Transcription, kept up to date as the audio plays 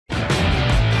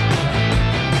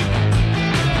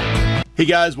Hey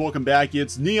guys, welcome back.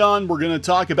 It's Neon. We're going to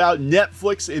talk about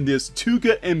Netflix and this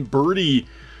TUCA and Bertie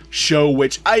show,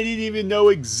 which I didn't even know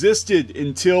existed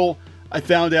until I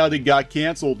found out it got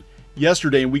canceled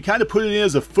yesterday. And we kind of put it in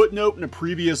as a footnote in a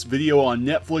previous video on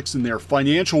Netflix and their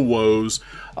financial woes.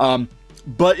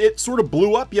 But it sort of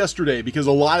blew up yesterday because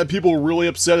a lot of people were really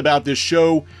upset about this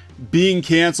show being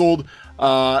canceled.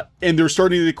 And they're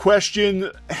starting to question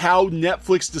how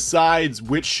Netflix decides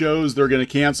which shows they're going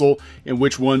to cancel and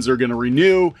which ones they're going to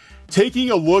renew. Taking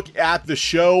a look at the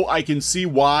show, I can see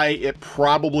why it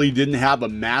probably didn't have a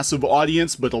massive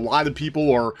audience, but a lot of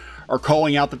people are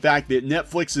calling out the fact that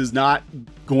Netflix is not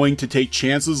going to take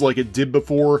chances like it did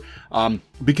before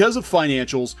because of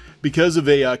financials, because of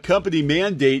a company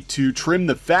mandate to trim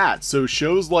the fat. So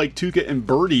shows like TUCA and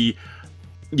Bertie,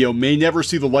 may never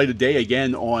see the light of day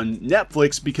again on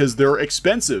Netflix because they're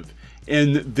expensive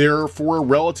and they're for a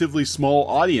relatively small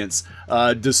audience.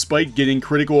 Despite getting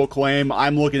critical acclaim,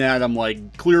 I'm looking at it, I'm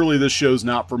like, clearly this show's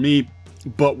not for me,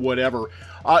 but whatever.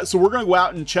 So we're going to go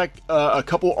out and check a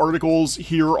couple articles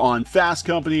here on Fast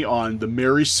Company, on the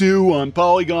Mary Sue, on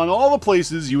Polygon, all the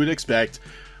places you would expect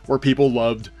where people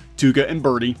loved TUCA and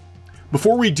Bertie.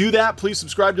 Before we do that, please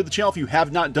subscribe to the channel if you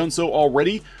have not done so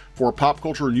already for pop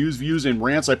culture news, views, and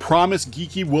rants. I promise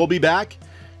Geeky will be back.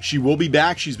 She will be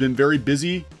back. She's been very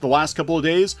busy the last couple of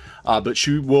days, but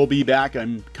she will be back.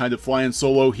 I'm kind of flying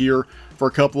solo here for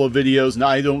a couple of videos. Now,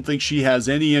 I don't think she has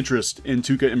any interest in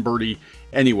TUCA and Bertie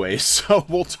anyway, so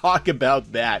we'll talk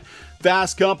about that.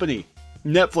 Fast Company.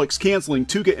 Netflix canceling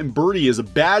TUCA and Bertie is a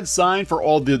bad sign for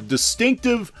all the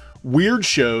distinctive, weird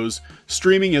shows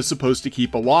streaming is supposed to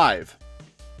keep alive.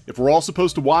 If we're all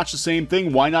supposed to watch the same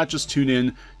thing, why not just tune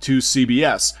in to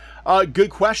CBS?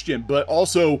 Good question, but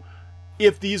also,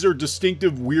 if these are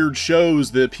distinctive, weird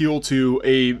shows that appeal to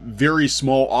a very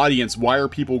small audience, why are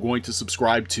people going to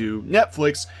subscribe to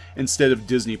Netflix instead of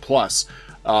Disney Plus,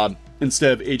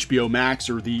 instead of HBO Max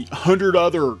or the 100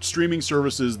 other streaming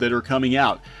services that are coming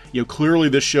out? Clearly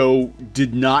this show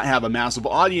did not have a massive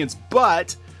audience,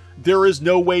 but there is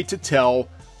no way to tell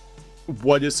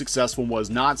what is successful and was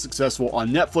not successful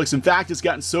on Netflix. In fact, it's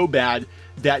gotten so bad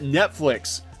that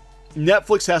Netflix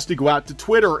has to go out to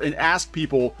Twitter and ask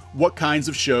people what kinds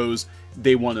of shows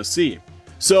they want to see.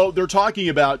 So they're talking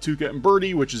about TUCA and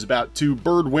Bertie, which is about two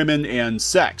bird women and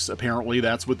sex. Apparently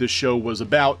that's what this show was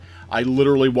about. I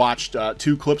literally watched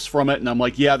 2 clips from it and I'm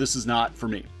like, yeah, this is not for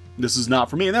me. This is not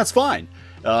for me, and that's fine.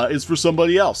 It's for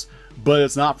somebody else, but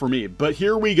it's not for me. But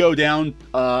here we go down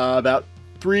about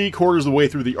 3/4 of the way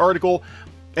through the article,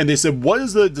 and they said, what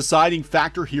is the deciding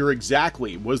factor here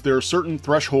exactly? Was there a certain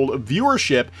threshold of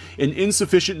viewership, an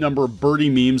insufficient number of Bertie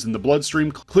memes in the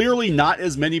bloodstream? Clearly not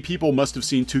as many people must have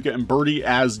seen TUCA and Bertie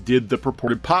as did the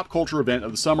purported pop culture event of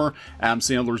the summer, Adam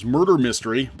Sandler's murder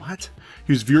mystery,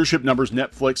 whose viewership numbers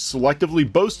Netflix selectively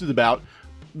boasted about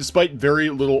despite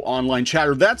very little online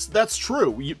chatter. That's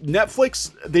true.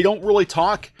 Netflix, they don't really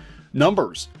talk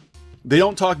numbers. They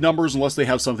don't talk numbers unless they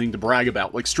have something to brag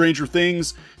about. Like Stranger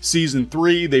Things, Season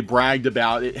 3, they bragged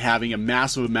about it having a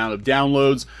massive amount of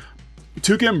downloads.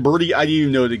 TUCA and Bertie, I didn't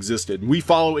even know it existed. We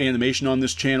follow animation on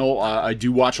this channel. I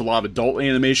do watch a lot of adult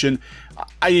animation.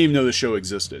 I didn't even know the show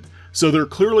existed. So there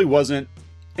clearly wasn't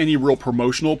any real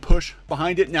promotional push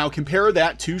behind it. Now compare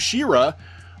that to She-Ra,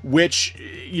 which,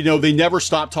 they never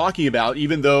stop talking about,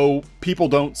 even though people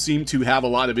don't seem to have a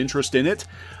lot of interest in it.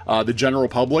 The general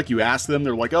public, you ask them,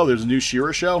 they're like, oh, there's a new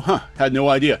She-Ra show? Huh, had no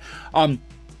idea.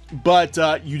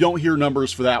 But you don't hear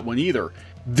numbers for that one either.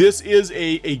 This is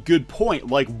a good point.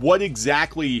 Like, what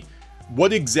exactly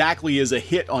is a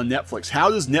hit on Netflix? How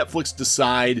does Netflix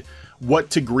decide what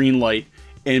to greenlight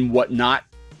and what not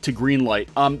to greenlight?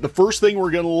 The first thing we're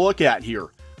going to look at here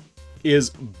is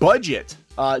budget.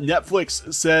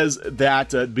 Netflix says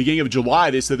that at the beginning of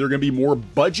July, they said they're going to be more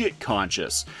budget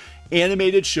conscious.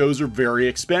 Animated shows are very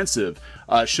expensive.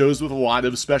 Shows with a lot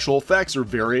of special effects are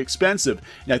very expensive.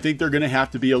 And I think they're going to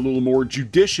have to be a little more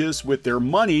judicious with their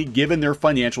money given their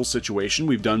financial situation.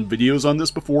 We've done videos on this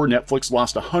before. Netflix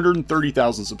lost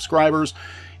 130,000 subscribers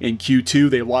in Q2.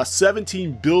 They lost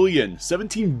 $17 billion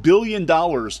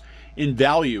in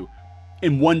value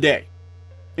in one day.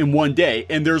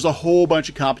 And there's a whole bunch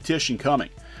of competition coming.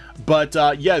 But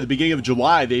yeah, at the beginning of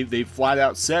July, they flat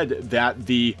out said that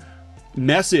the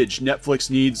message Netflix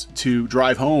needs to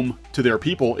drive home to their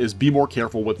people is be more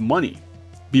careful with money.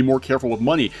 Be more careful with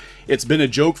money. It's been a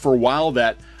joke for a while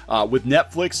that with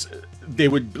Netflix, they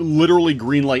would literally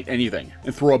greenlight anything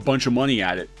and throw a bunch of money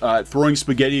at it, throwing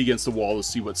spaghetti against the wall to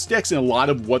see what sticks. And a lot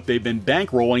of what they've been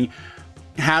bankrolling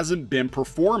hasn't been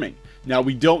performing. Now,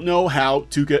 we don't know how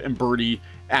TUCA and Bertie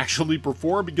actually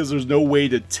perform because there's no way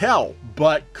to tell.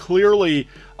 But clearly,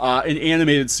 an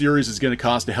animated series is going to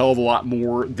cost a hell of a lot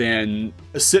more than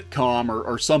a sitcom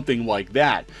or something like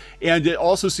that. And it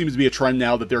also seems to be a trend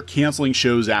now that they're canceling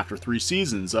shows after 3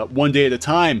 seasons. One Day at a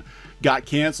Time got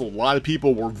canceled. A lot of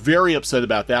people were very upset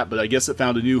about that, but I guess it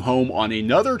found a new home on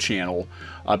another channel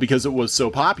because it was so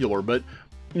popular. But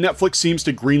Netflix seems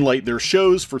to greenlight their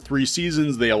shows for 3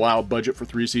 seasons. They allow a budget for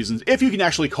 3 seasons. If you can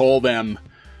actually call them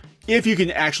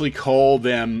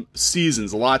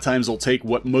seasons. A lot of times they'll take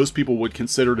what most people would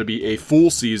consider to be a full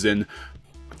season,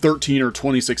 13 or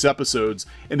 26 episodes,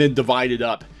 and then divide it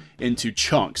up into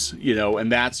chunks, you know,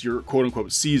 and that's your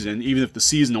quote-unquote season, even if the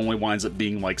season only winds up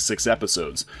being like 6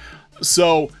 episodes.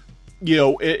 So, you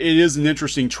know, it is an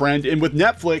interesting trend. And with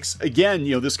Netflix, again,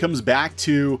 you know, this comes back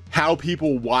to how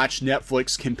people watch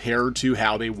Netflix compared to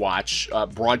how they watch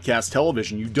broadcast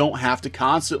television. You don't have to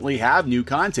constantly have new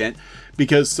content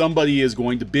because somebody is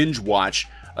going to binge watch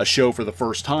a show for the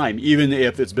first time, even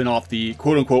if it's been off the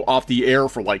quote-unquote off the air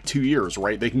for like 2 years,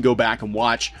 right? They can go back and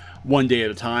watch One Day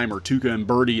at a Time or TUCA and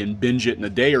Bertie and binge it in a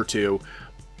day or two.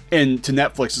 And to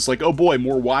Netflix, it's like, oh boy,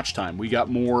 more watch time. We got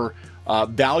more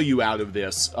value out of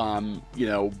this, you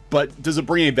know, but does it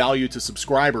bring any value to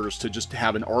subscribers to just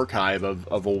have an archive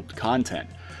of old content?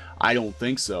 I don't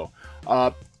think so.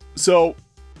 So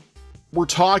we're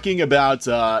talking about,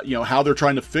 you know, how they're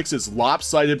trying to fix its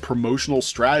lopsided promotional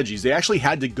strategies. They actually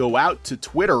had to go out to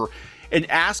Twitter and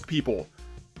ask people,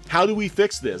 how do we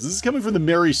fix this? This is coming from the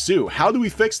Mary Sue. How do we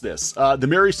fix this? The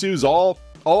Mary Sue's all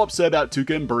upset about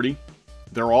TUCA and Bertie.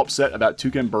 They're all upset about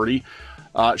TUCA and Bertie.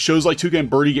 Shows like TUCA and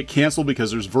Bertie get canceled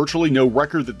because there's virtually no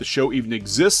record that the show even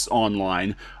exists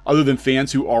online other than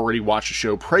fans who already watch the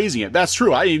show praising it. That's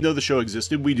true. I didn't even know the show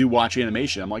existed. We do watch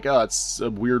animation. I'm like, oh, it's a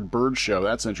weird bird show.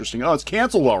 That's interesting. Oh, it's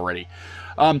canceled already.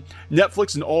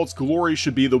 Netflix in all its glory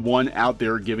should be the one out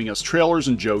there giving us trailers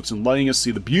and jokes and letting us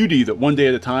see the beauty that One Day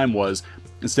at a Time was,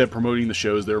 instead of promoting the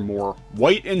shows that are more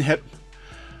white and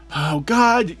oh,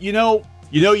 God, you know,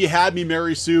 you had me,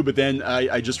 Mary Sue, but then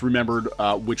I just remembered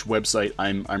which website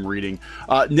I'm reading.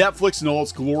 Netflix in all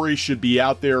its glory should be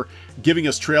out there giving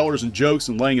us trailers and jokes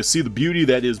and letting us see the beauty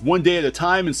that is One Day at a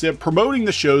Time instead of promoting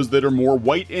the shows that are more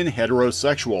white and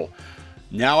heterosexual.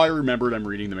 Now I remembered I'm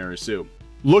reading the Mary Sue.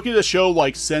 Look at a show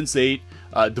like Sense8,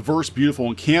 diverse, beautiful,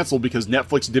 and canceled because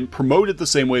Netflix didn't promote it the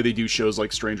same way they do shows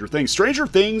like Stranger Things. Stranger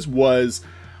Things was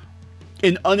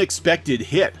an unexpected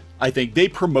hit. I think they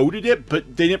promoted it,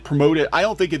 but they didn't promote it. I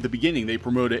don't think at the beginning they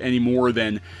promoted it any more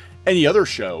than any other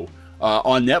show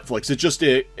on Netflix.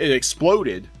 It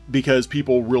exploded because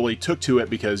people really took to it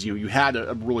because, you know, you had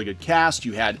a really good cast.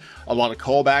 You had a lot of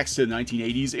callbacks to the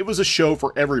 1980s. It was a show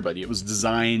for everybody. It was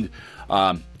designed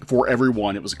for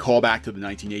everyone. It was a callback to the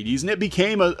 1980s, and it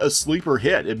became a sleeper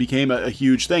hit. It became a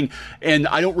huge thing. And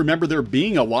I don't remember there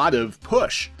being a lot of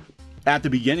push at the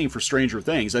beginning for Stranger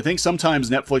Things. I think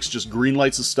sometimes Netflix just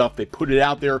greenlights the stuff, they put it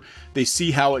out there, they see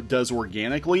how it does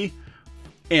organically,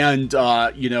 and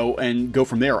you know, and go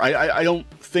from there. I don't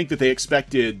think that they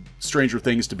expected Stranger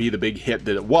Things to be the big hit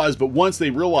that it was, but once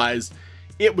they realized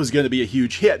it was going to be a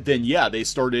huge hit, then yeah, they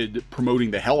started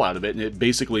promoting the hell out of it, and it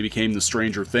basically became the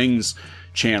Stranger Things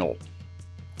channel.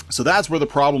 So that's where the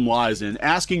problem lies in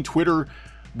asking Twitter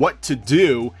what to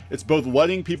do. It's both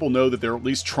letting people know that they're at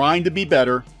least trying to be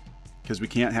better, because we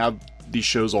can't have these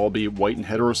shows all be white and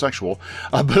heterosexual,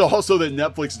 but also that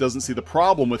Netflix doesn't see the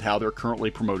problem with how they're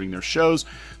currently promoting their shows.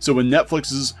 So when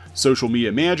Netflix's social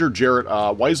media manager, Jarrett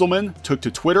Weiselman, took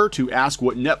to Twitter to ask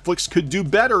what Netflix could do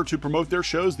better to promote their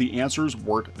shows, the answers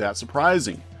weren't that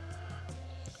surprising.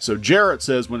 So Jarrett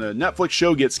says, when a Netflix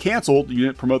show gets canceled, you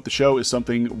didn't promote the show is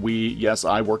something yes,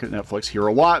 I work at Netflix, hear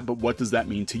a lot, but what does that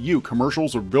mean to you?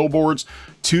 Commercials or billboards,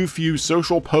 too few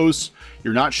social posts,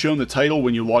 you're not shown the title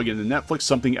when you log into Netflix,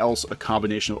 something else, a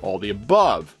combination of all the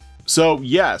above. So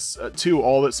yes,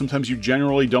 all that sometimes you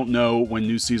generally don't know when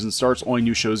new season starts. Only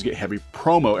new shows get heavy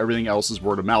promo. Everything else is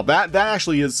word of mouth. That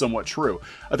actually is somewhat true.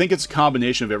 I think it's a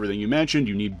combination of everything you mentioned.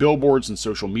 You need billboards and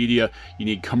social media. You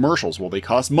need commercials. Well, they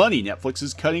cost money. Netflix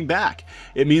is cutting back.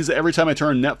 It means that every time I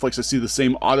turn on Netflix, I see the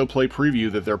same autoplay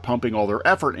preview that they're pumping all their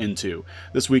effort into.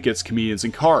 This week it's comedians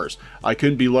and cars. I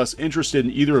couldn't be less interested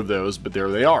in either of those, but there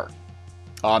they are.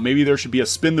 Maybe there should be a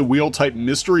spin the wheel type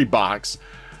mystery box.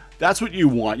 That's what you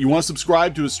want. You want to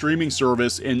subscribe to a streaming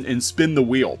service and spin the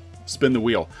wheel. Spin the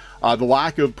wheel. The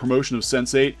lack of promotion of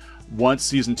Sense8 once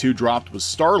Season 2 dropped was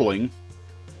startling.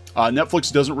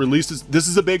 Netflix doesn't release this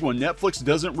is a big one. Netflix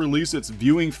doesn't release its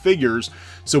viewing figures,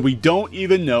 so we don't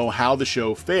even know how the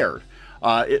show fared.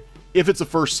 If it's a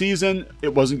first season,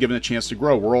 it wasn't given a chance to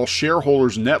grow. We're all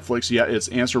shareholders in Netflix, yet it's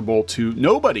answerable to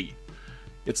nobody.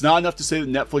 It's not enough to say that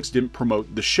Netflix didn't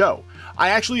promote the show. I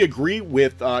actually agree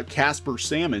with Casper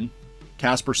Salmon.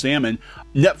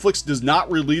 Netflix does not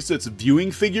release its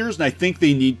viewing figures, and I think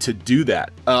they need to do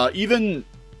that. Even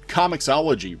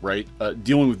Comixology, right?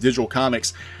 Dealing with digital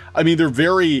comics. I mean, they're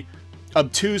very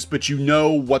obtuse, but you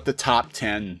know what the top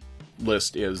 10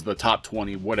 list is, the top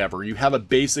 20, whatever. You have a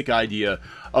basic idea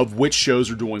of which shows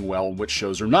are doing well and which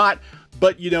shows are not.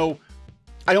 But, you know,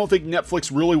 I don't think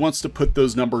Netflix really wants to put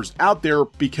those numbers out there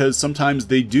because sometimes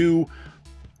they do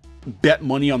bet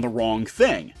money on the wrong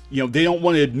thing. You know, they don't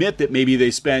want to admit that maybe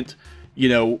they spent, you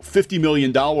know, $50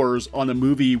 million on a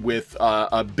movie with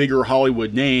a bigger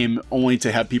Hollywood name only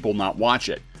to have people not watch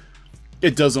it.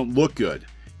 It doesn't look good.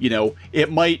 You know,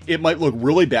 it might look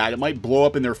really bad. It might blow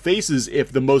up in their faces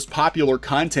if the most popular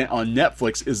content on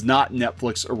Netflix is not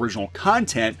Netflix original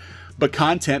content, but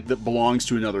content that belongs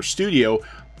to another studio,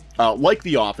 like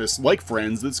The Office, like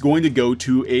Friends, that's going to go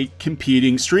to a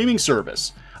competing streaming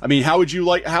service. I mean, how is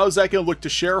that going to look to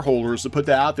shareholders to put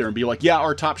that out there and be like, yeah,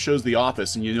 our top show's The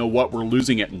Office, and you know what, we're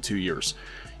losing it in 2 years.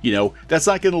 You know, that's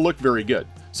not going to look very good.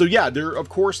 So yeah, of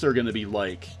course they're going to be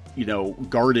like, you know,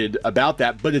 guarded about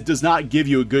that, but it does not give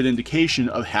you a good indication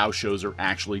of how shows are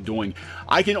actually doing.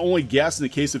 I can only guess in the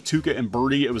case of TUCA and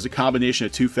Bertie, it was a combination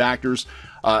of two factors.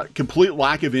 Complete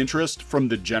lack of interest from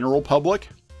the general public,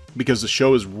 because the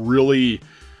show is really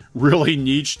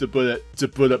niche, to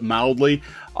put it mildly,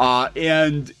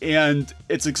 and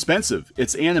it's expensive.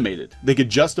 It's animated. They could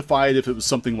justify it if it was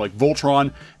something like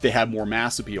Voltron. They have more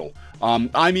mass appeal.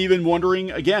 I'm even wondering,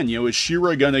 again, you know, is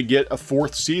She-Ra gonna get a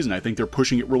 4th season? I think they're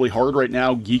pushing it really hard right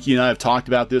now. Geeky and I have talked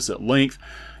about this at length,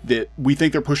 that we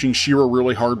think they're pushing She-Ra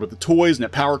really hard with the toys and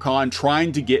at PowerCon,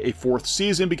 trying to get a 4th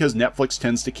season because Netflix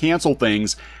tends to cancel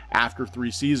things after 3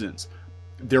 seasons.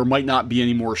 There might not be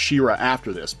any more She-Ra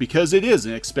after this because it is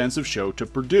an expensive show to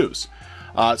produce.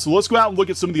 So let's go out and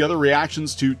look at some of the other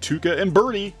reactions to TUCA and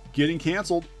Bertie getting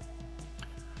canceled.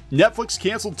 Netflix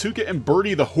canceled TUCA and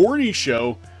Bertie, the horny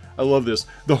show. I love this.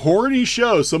 The horny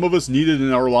show some of us needed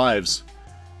in our lives.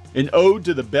 An ode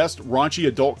to the best raunchy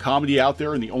adult comedy out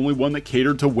there and the only one that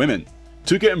catered to women.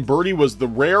 TUCA and Bertie was the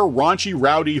rare, raunchy,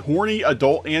 rowdy, horny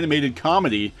adult animated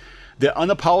comedy that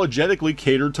unapologetically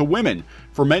catered to women.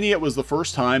 For many, it was the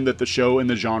first time that the show and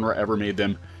the genre ever made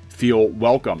them feel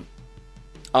welcome.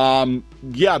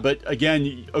 Yeah, but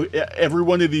again, every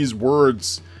one of these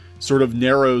words sort of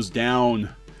narrows down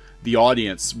the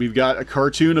audience. We've got a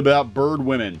cartoon about bird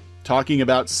women talking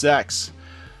about sex.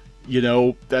 You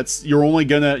know, you're only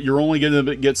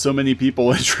gonna get so many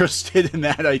people interested in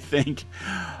that, I think.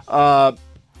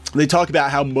 They talk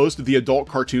about how most of the adult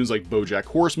cartoons like Bojack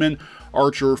Horseman,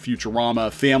 Archer,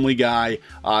 Futurama, Family Guy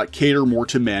cater more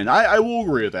to men. I will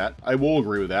agree with that. I will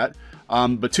agree with that.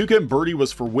 But TUCA and Bertie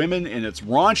was for women and it's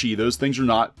raunchy. Those things are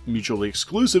not mutually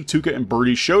exclusive. TUCA and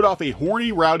Bertie showed off a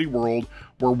horny, rowdy world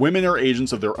where women are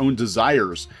agents of their own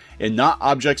desires and not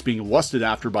objects being lusted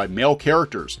after by male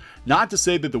characters. Not to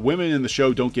say that the women in the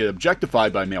show don't get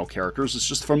objectified by male characters, it's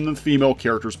just from the female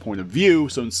character's point of view.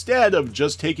 So instead of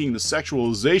just taking the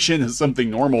sexualization as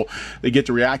something normal, they get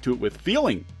to react to it with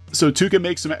feeling. So TUCA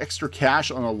makes some extra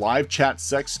cash on a live chat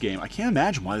sex game. I can't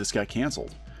imagine why this got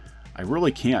canceled. I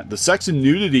really can't. The sex and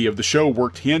nudity of the show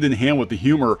worked hand in hand with the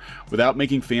humor without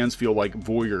making fans feel like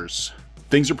voyeurs.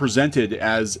 Things are presented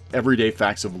as everyday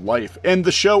facts of life. And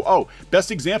the show, oh,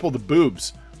 best example, the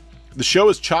boobs. The show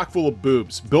is chock full of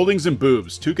boobs, buildings and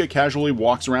boobs. TUCA casually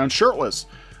walks around shirtless.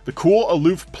 The cool,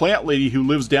 aloof plant lady who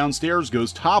lives downstairs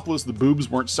goes topless. The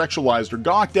boobs weren't sexualized or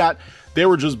gawked at. They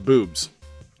were just boobs.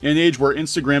 In an age where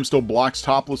Instagram still blocks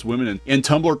topless women and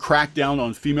Tumblr cracked down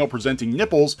on female-presenting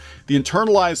nipples, the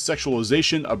internalized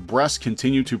sexualization of breasts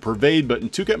continue to pervade, but in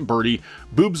TUCA and Bertie,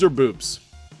 boobs are boobs.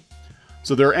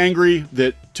 So they're angry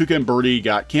that TUCA and Bertie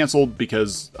got canceled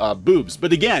because boobs.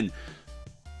 But again,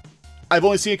 I've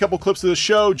only seen a couple clips of the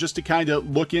show just to kind of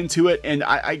look into it, and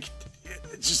it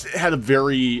just had a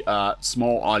very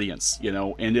small audience, you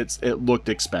know, and it looked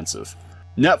expensive.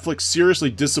 Netflix seriously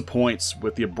disappoints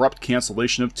with the abrupt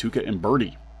cancellation of TUCA and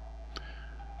Bertie.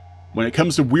 When it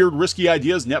comes to weird, risky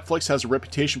ideas, Netflix has a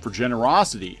reputation for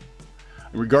generosity.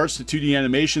 In regards to 2D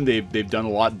animation, they've done a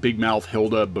lot. Big Mouth,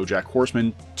 Hilda, Bojack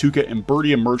Horseman. TUCA and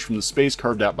Bertie emerged from the space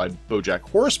carved out by Bojack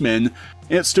Horseman,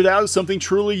 and it stood out as something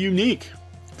truly unique.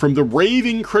 From the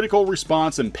raving critical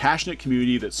response and passionate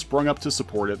community that sprung up to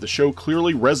support it, the show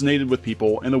clearly resonated with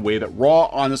people in the way that raw,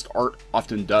 honest art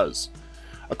often does.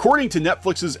 According to the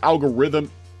Netflix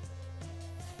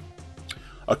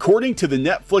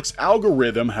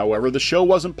algorithm, however, the show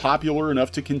wasn't popular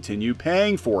enough to continue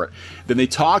paying for it. Then they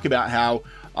talk about how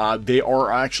they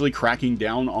are actually cracking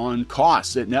down on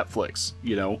costs at Netflix.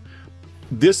 You know,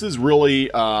 this is really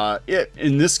it.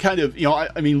 In this kind of, you know,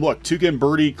 I mean, look, TUCA and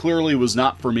Bertie clearly was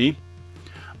not for me.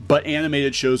 But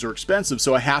animated shows are expensive,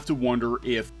 so I have to wonder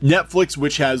if Netflix,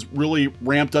 which has really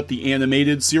ramped up the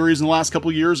animated series in the last couple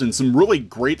of years and some really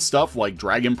great stuff like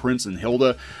Dragon Prince and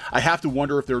Hilda, I have to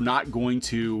wonder if they're not going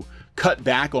to cut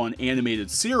back on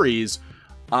animated series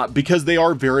because they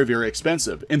are very, very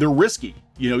expensive and they're risky.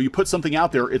 You know, you put something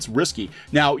out there, it's risky.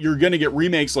 Now, you're going to get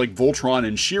remakes like Voltron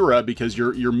and She-Ra because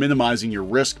you're minimizing your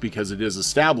risk because it is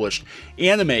established.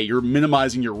 Anime, you're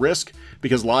minimizing your risk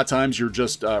because a lot of times you're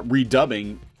just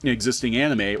redubbing existing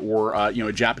anime, or you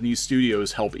know, Japanese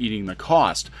studios help eating the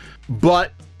cost.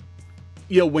 But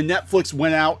you know, when Netflix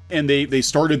went out and they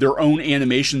started their own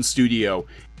animation studio,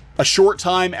 a short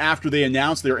time after they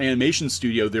announced their animation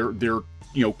studio, they're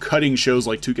you know, cutting shows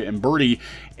like TUCA and Bertie,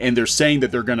 and they're saying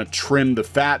that they're going to trim the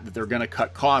fat, that they're going to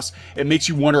cut costs. It makes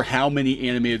you wonder how many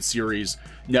animated series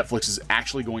Netflix is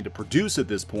actually going to produce at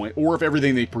this point, or if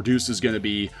everything they produce is going to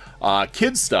be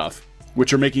kids stuff,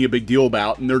 which are making a big deal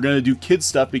about, and they're going to do kids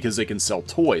stuff because they can sell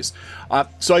toys.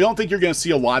 So I don't think you're going to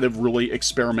see a lot of really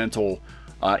experimental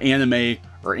anime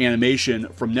or animation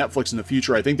from Netflix in the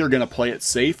future. I think they're going to play it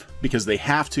safe because they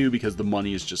have to, because the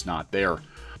money is just not there.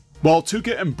 While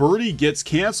TUCA and Bertie gets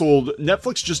canceled,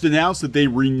 Netflix just announced that they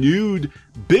renewed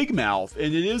Big Mouth,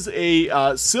 and it is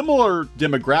a similar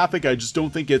demographic. I just don't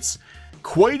think it's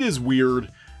quite as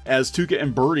weird as TUCA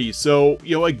and Bertie. So,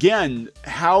 you know, again,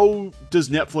 how does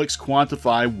Netflix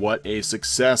quantify what a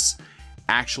success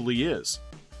actually is?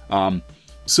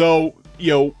 So,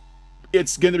 you know,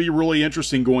 it's going to be really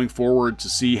interesting going forward to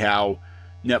see how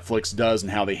Netflix does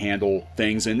and how they handle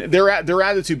things. And their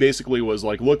attitude basically was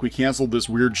like, look, we canceled this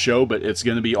weird show, but it's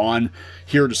going to be on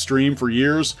here to stream for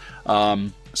years.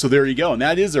 So there you go. And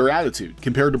that is their attitude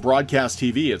compared to broadcast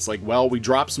TV. It's like, well, we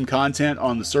drop some content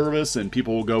on the service and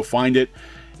people will go find it.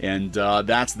 And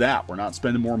that's that. We're not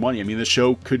spending more money. I mean, the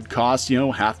show could cost, you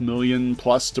know, $500,000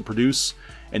 plus to produce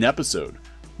an episode.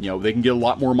 You know, they can get a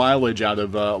lot more mileage out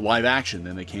of live action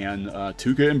than they can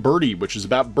TUCA and Bertie, which is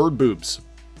about bird boobs.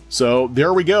 So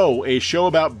there we go. A show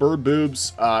about bird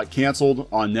boobs canceled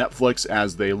on Netflix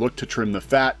as they look to trim the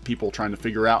fat. People trying to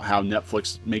figure out how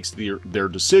Netflix makes their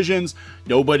decisions.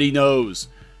 Nobody knows.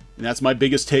 And that's my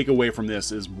biggest takeaway from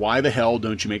this is why the hell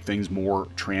don't you make things more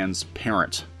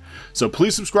transparent? So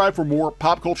please subscribe for more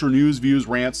pop culture news, views,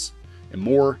 rants, and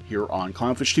more here on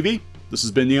Clownfish TV. This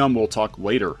has been Neon. We'll talk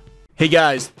later. Hey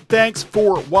guys, thanks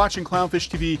for watching Clownfish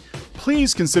TV.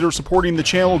 Please consider supporting the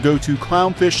channel. Go to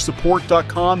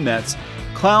clownfishsupport.com. That's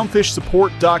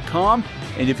clownfishsupport.com.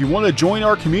 And if you want to join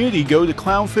our community, go to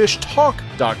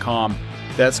clownfishtalk.com.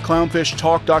 That's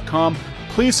clownfishtalk.com.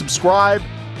 Please subscribe,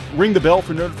 ring the bell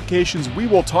for notifications. We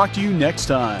will talk to you next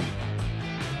time.